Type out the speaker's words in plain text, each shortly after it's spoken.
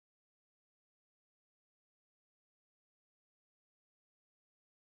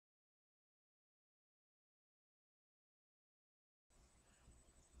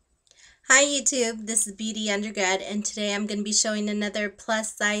Hi YouTube, this is Beautyundergrad, and today I'm going to be showing another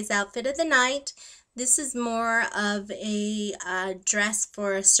plus size outfit of the night. This is more of a dress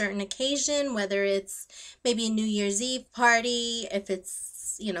for a certain occasion, whether it's maybe a New Year's Eve party, if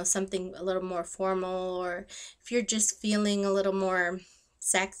it's, something a little more formal, or if you're just feeling a little more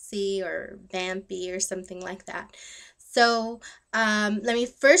sexy or vampy or something like that. So let me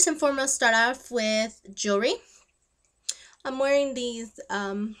first and foremost start off with jewelry. I'm wearing these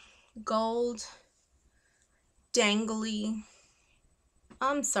gold dangly,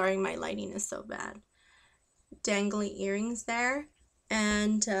 I'm sorry, my lighting is so bad, dangly earrings there,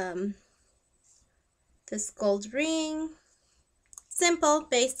 and this gold ring. Simple,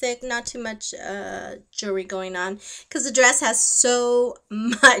 basic, not too much jewelry going on because the dress has so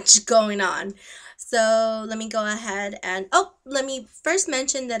much going on. So let me go ahead and, let me first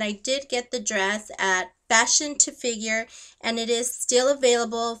mention that I did get the dress at Fashion to Figure, and it is still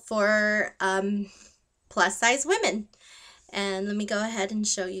available for plus size women. And let me go ahead and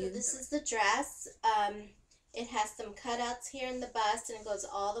show you. So this is the dress. It has some cutouts here in the bust, and it goes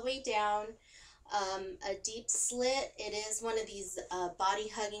all the way down. A deep slit. It is one of these body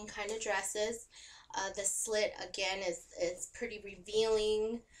hugging kind of dresses. The slit again is pretty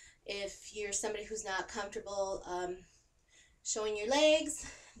revealing. If you're somebody who's not comfortable showing your legs,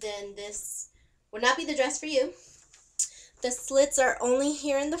 then this would not be the dress for you. The slits are only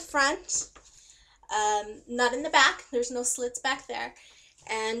here in the front. Not in the back. There's no slits back there.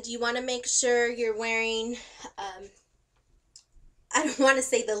 And you want to make sure you're wearing, I don't want to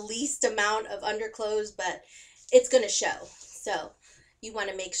say the least amount of underclothes, but it's going to show. So you want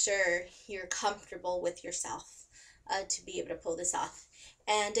to make sure you're comfortable with yourself to be able to pull this off.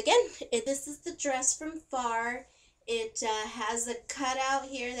 And again, this is the dress from far. It has a cutout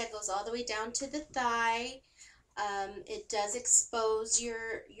here that goes all the way down to the thigh. It does expose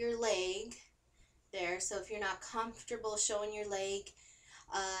your leg there, so if you're not comfortable showing your leg,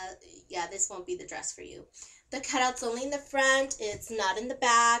 yeah, this won't be the dress for you. The cutout's only in the front. It's not in the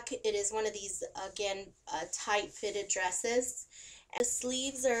back. It is one of these, again, tight fitted dresses. The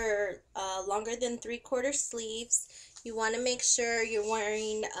sleeves are longer than 3/4 sleeves. You want to make sure you're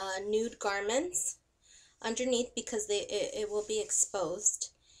wearing nude garments underneath because it will be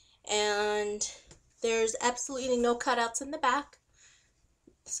exposed. And there's absolutely no cutouts in the back.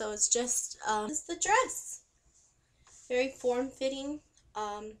 So it's just this is the dress. Very form-fitting.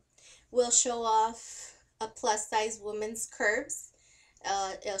 Will show off a plus-size woman's curves.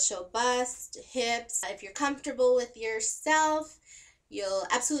 It'll show bust, hips. If you're comfortable with yourself, you'll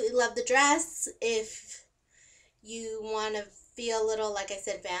absolutely love the dress. If you want to feel a little, like I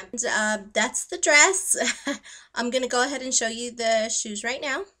said, vamp. That's the dress. I'm going to go ahead and show you the shoes right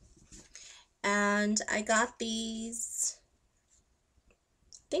now. And I got these,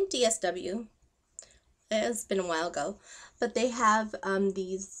 I think DSW. It's been a while ago, but they have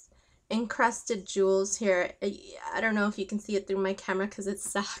these encrusted jewels here. I don't know if you can see it through my camera because it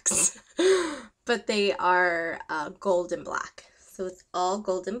sucks, but they are gold and black. So it's all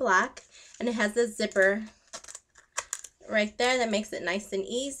gold and black, and it has a zipper right there that makes it nice and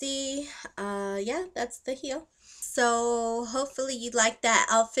easy. Yeah, that's the heel. So hopefully you like that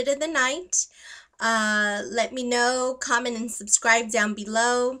outfit of the night. Let me know, comment, and subscribe down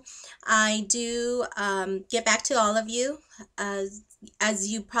below. I do get back to all of you. As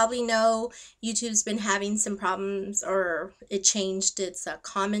you probably know, YouTube's been having some problems, or it changed its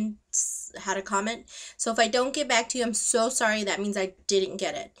comments, how to comment. So if I don't get back to you, I'm so sorry. That means I didn't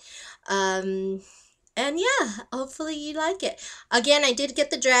get it. And yeah, hopefully you like it. Again, I did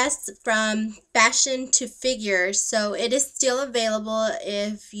get the dress from Fashion to Figure, so it is still available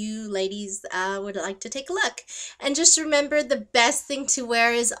if you ladies would like to take a look. And just remember, the best thing to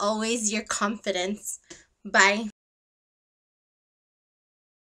wear is always your confidence. Bye.